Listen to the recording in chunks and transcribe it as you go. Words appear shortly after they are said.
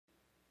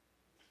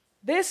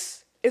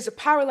This is a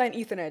Powerline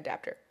Ethernet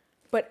adapter,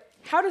 but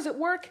how does it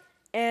work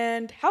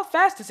and how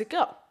fast does it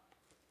go?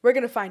 We're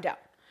going to find out.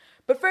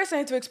 But first I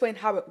need to explain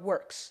how it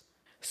works.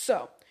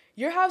 So,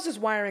 your house's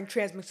wiring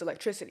transmits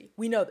electricity.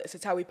 We know this,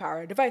 it's how we power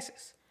our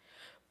devices.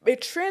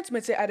 It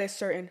transmits it at a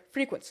certain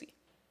frequency.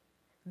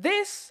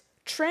 This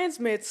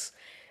transmits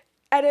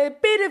at a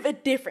bit of a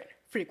different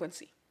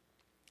frequency.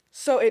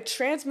 So it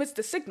transmits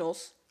the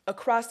signals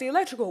across the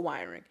electrical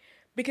wiring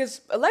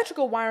because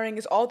electrical wiring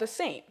is all the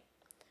same.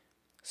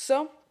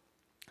 So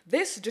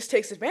this just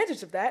takes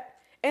advantage of that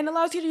and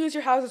allows you to use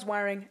your house's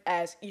wiring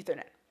as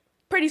Ethernet.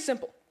 Pretty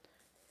simple.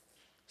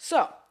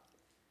 So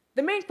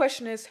the main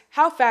question is,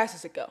 how fast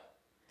does it go?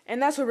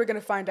 And that's what we're going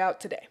to find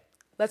out today.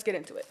 Let's get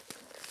into it.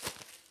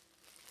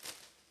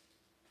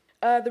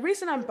 The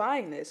reason I'm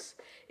buying this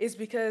is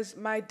because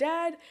my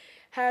dad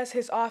has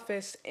his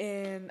office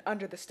in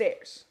under the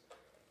stairs.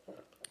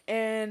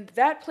 And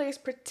that place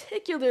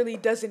particularly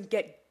doesn't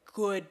get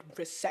good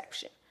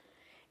reception.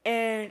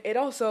 And it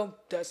also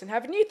doesn't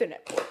have an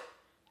Ethernet port.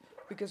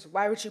 Because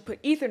why would you put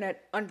Ethernet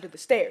under the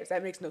stairs?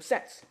 That makes no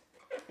sense.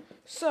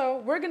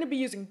 So we're going to be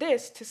using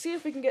this to see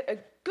if we can get a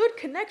good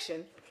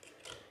connection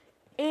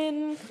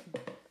in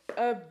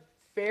a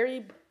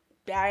very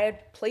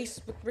bad place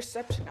with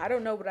reception. I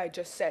don't know what I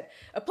just said.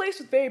 A place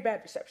with very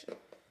bad reception.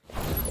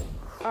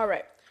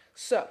 Alright,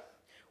 so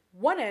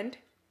one end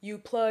you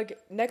plug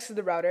next to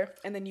the router,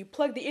 and then you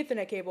plug the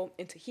Ethernet cable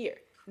into here.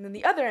 And then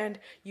the other end,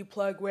 you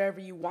plug wherever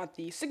you want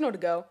the signal to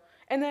go,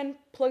 and then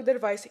plug the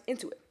device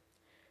into it.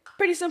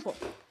 Pretty simple.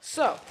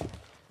 So,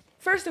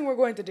 first thing we're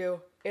going to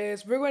do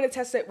is we're going to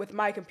test it with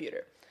my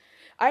computer.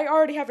 I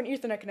already have an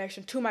Ethernet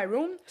connection to my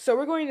room, so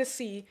we're going to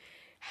see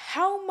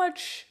how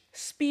much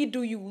speed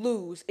do you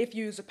lose if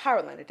you use a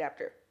Powerline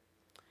adapter.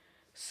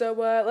 So,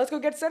 let's go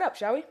get set up,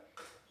 shall we?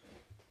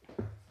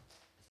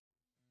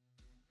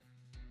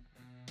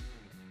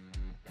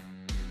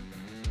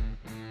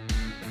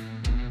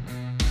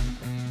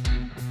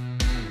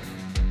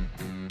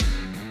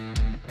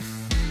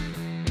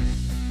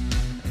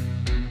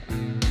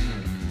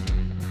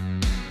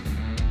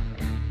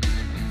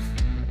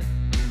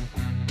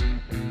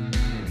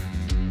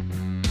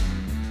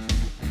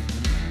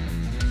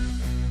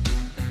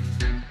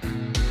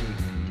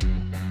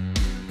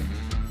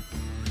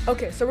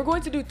 Okay, so we're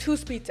going to do two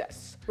speed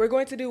tests. We're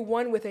going to do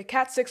one with a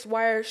Cat6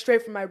 wire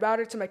straight from my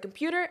router to my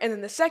computer, and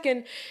then the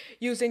second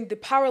using the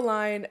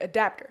Powerline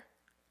adapter.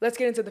 Let's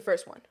get into the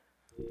first one.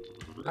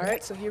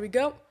 Alright, so here we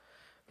go.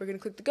 We're going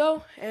to click the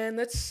go, and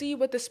let's see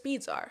what the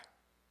speeds are.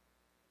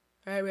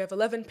 Alright, we have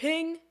 11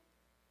 ping,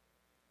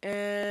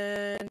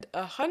 and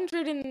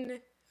 100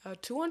 and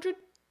 200?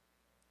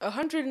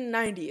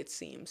 190 it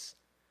seems.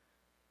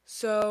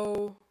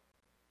 So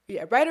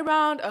yeah, right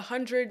around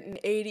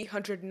 180,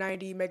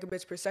 190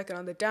 megabits per second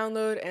on the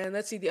download, and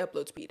let's see the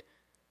upload speed.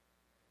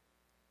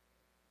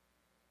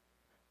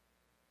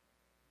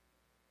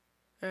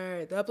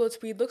 Alright, the upload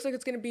speed looks like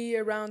it's going to be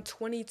around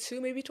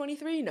 22, maybe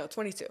 23? No,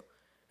 22.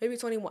 Maybe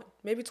 21.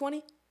 Maybe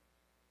 20?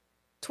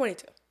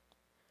 22.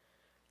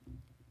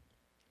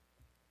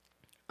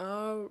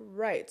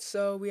 Alright,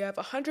 so we have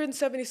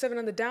 177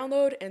 on the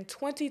download and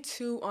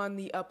 22 on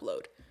the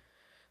upload.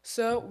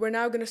 So we're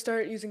now going to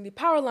start using the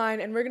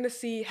Powerline, and we're going to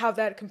see how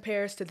that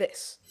compares to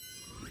this.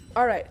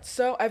 Alright,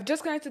 so I've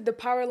just connected the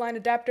Powerline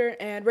adapter,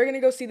 and we're going to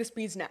go see the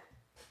speeds now.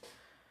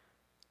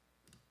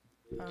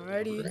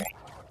 Alrighty.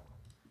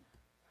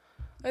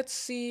 Let's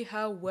see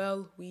how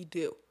well we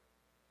do.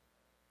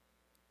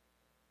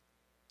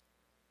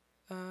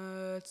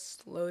 It's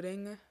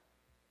loading.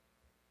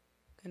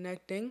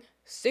 Connecting.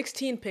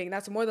 16 ping,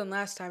 that's more than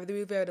last time. I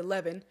think we had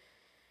 11.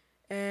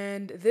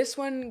 And this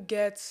one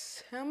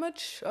gets how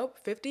much? Oh,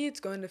 50. It's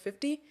going to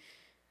 50.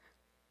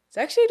 It's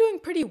actually doing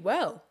pretty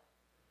well.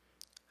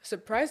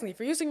 Surprisingly,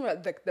 for using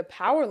the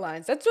power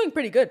lines, that's doing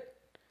pretty good.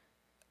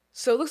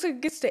 So it looks like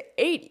it gets to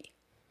 80.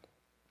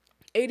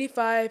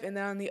 85, and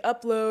then on the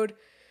upload,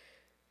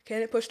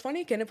 can it push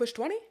 20? Can it push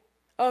 20?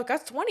 Oh, it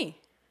got 20.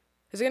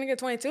 Is it going to get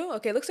 22?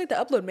 Okay, looks like the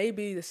upload may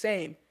be the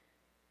same.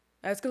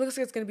 It looks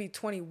like it's going to be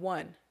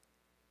 21.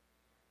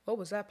 What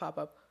was that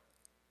pop-up?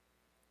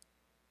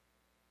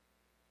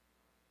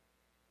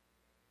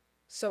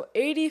 So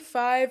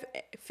 85,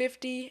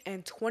 50,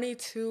 and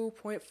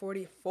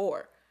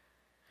 22.44.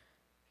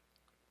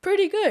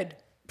 Pretty good.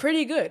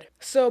 Pretty good.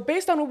 So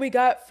based on what we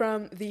got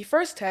from the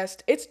first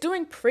test, it's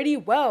doing pretty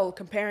well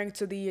comparing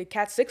to the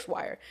Cat6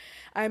 wire.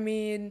 I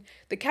mean,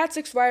 the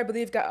Cat6 wire I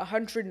believe got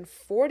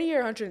 140 or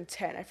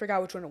 110. I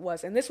forgot which one it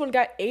was. And this one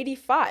got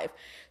 85.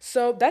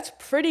 So that's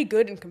pretty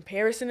good in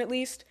comparison at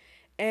least.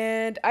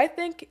 And I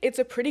think it's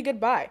a pretty good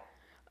buy.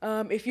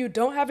 If you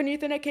don't have an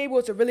Ethernet cable,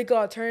 it's a really good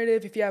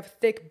alternative. If you have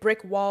thick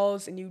brick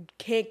walls and you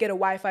can't get a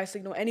Wi-Fi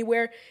signal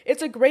anywhere,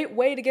 it's a great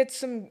way to get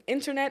some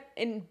internet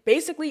in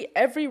basically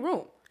every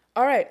room.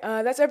 Alright,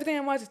 that's everything I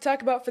wanted to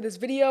talk about for this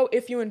video.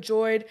 If you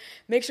enjoyed,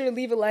 make sure to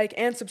leave a like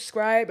and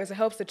subscribe as it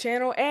helps the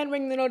channel, and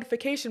ring the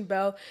notification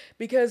bell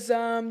because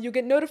you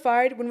get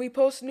notified when we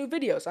post new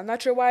videos. I'm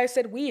not sure why I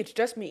said we, it's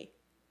just me.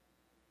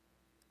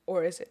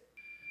 Or is it?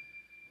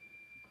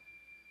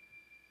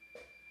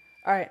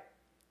 All right.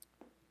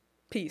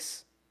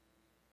 Peace.